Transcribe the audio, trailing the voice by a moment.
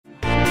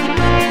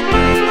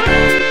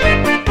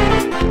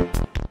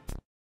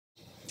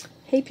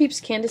Hey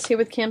peeps, Candace here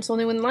with Cam's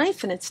Only One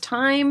Life, and it's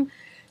time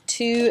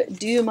to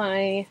do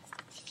my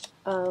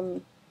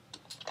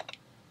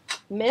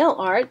mail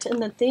art,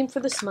 and the theme for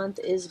this month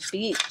is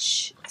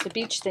beach. It's a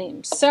beach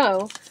theme.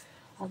 So,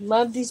 I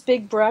love these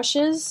big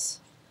brushes.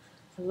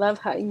 I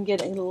love how you can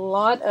get a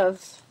lot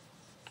of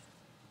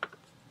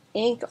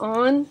ink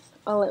on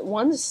all at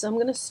once. So I'm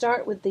going to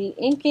start with the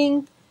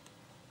inking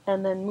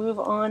and then move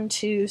on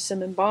to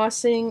some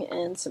embossing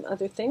and some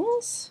other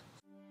things.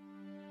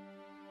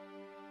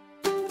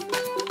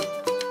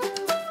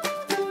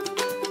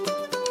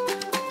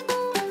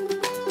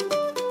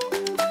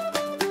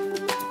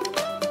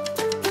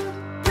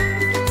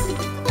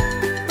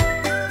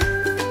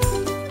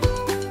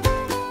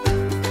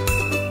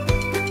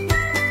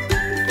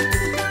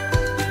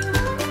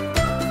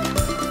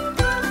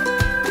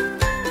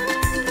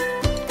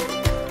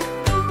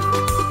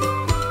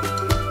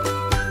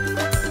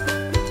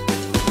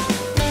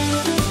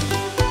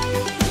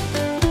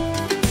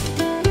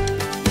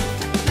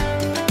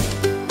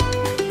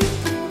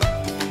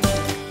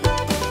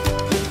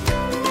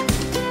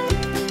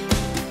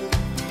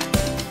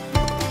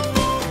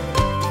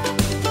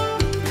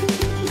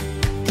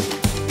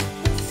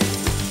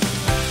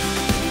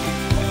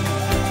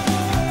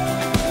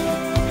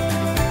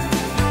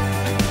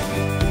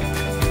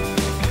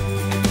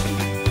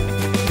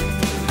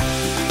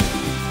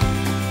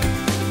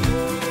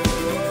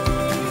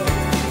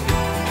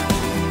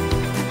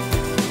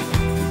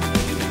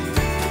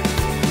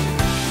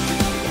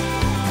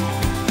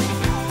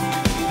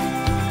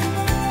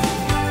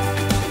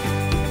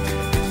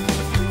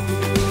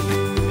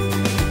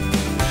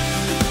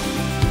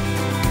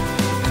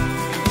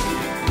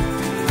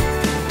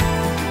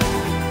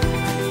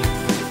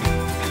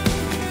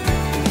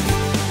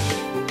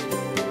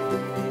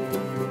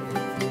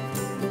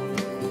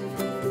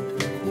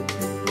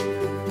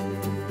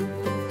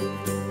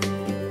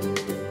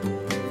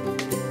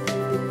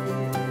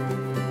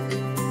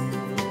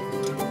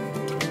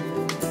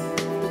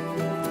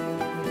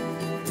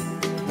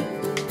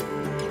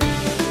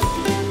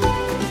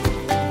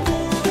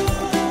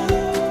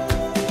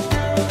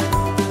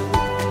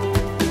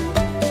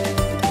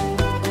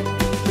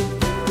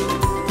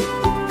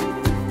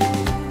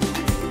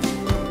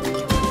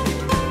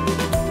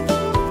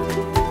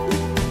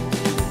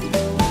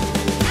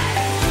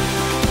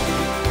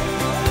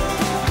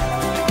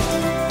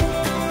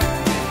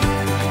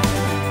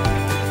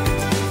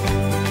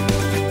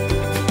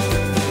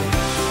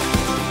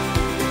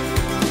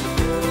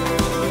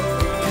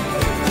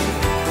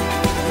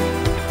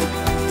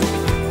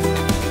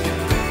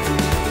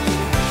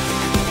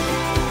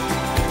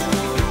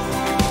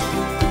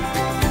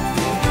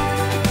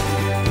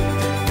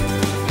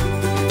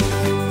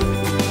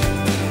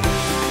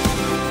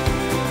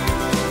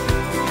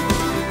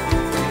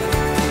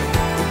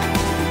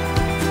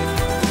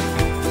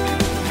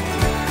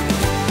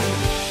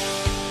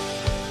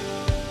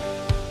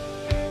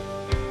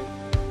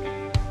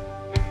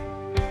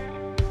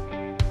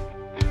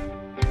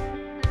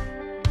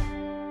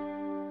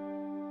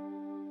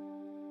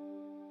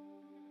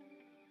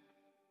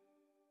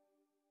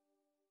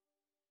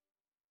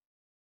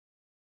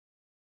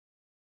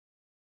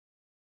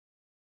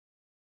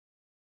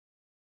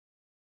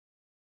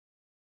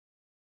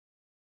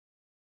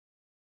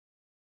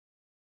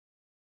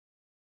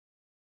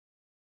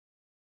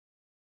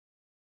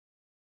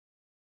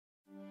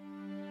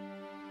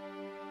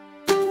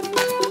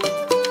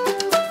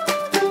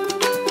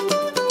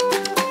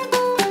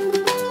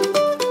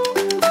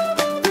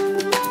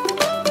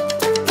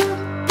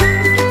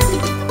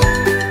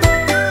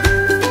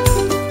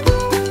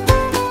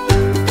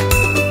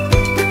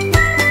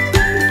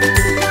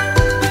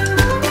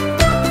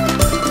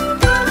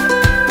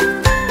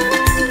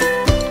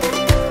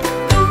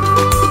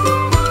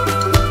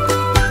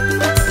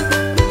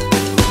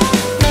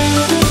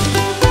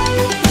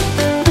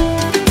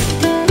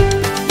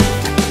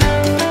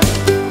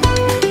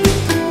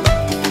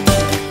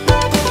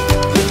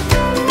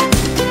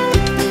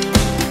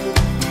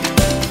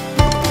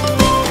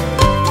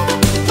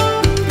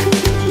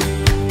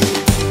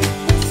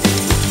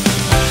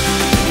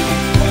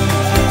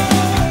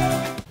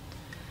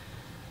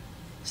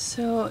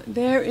 So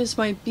there is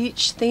my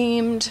beach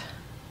themed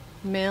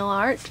mail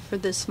art for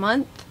this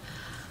month.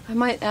 I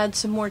might add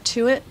some more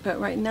to it, but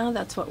right now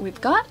that's what we've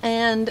got.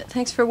 And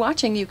thanks for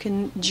watching. You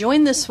can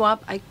join the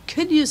swap. I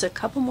could use a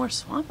couple more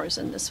swappers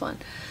in this one.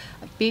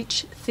 A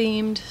beach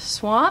themed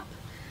swap.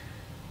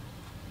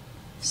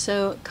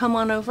 So come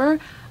on over.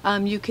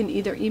 You can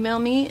either email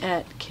me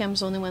at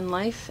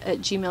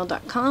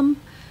camsonlyoneLife@gmail.com,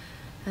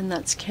 and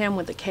that's Cam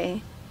with a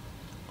K,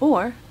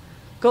 or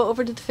go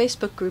over to the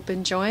Facebook group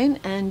and join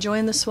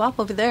the swap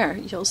over there.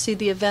 You'll see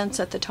the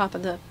events at the top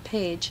of the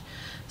page.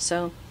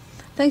 So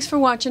thanks for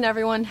watching,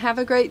 everyone. Have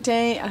a great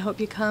day. I hope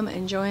you come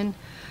and join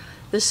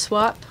this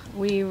swap.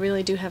 We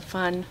really do have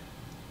fun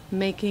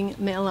making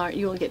mail art.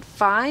 You will get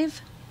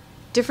 5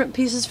 different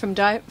pieces from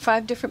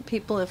 5 different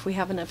people if we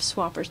have enough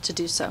swappers to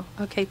do so.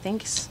 Okay,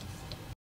 thanks.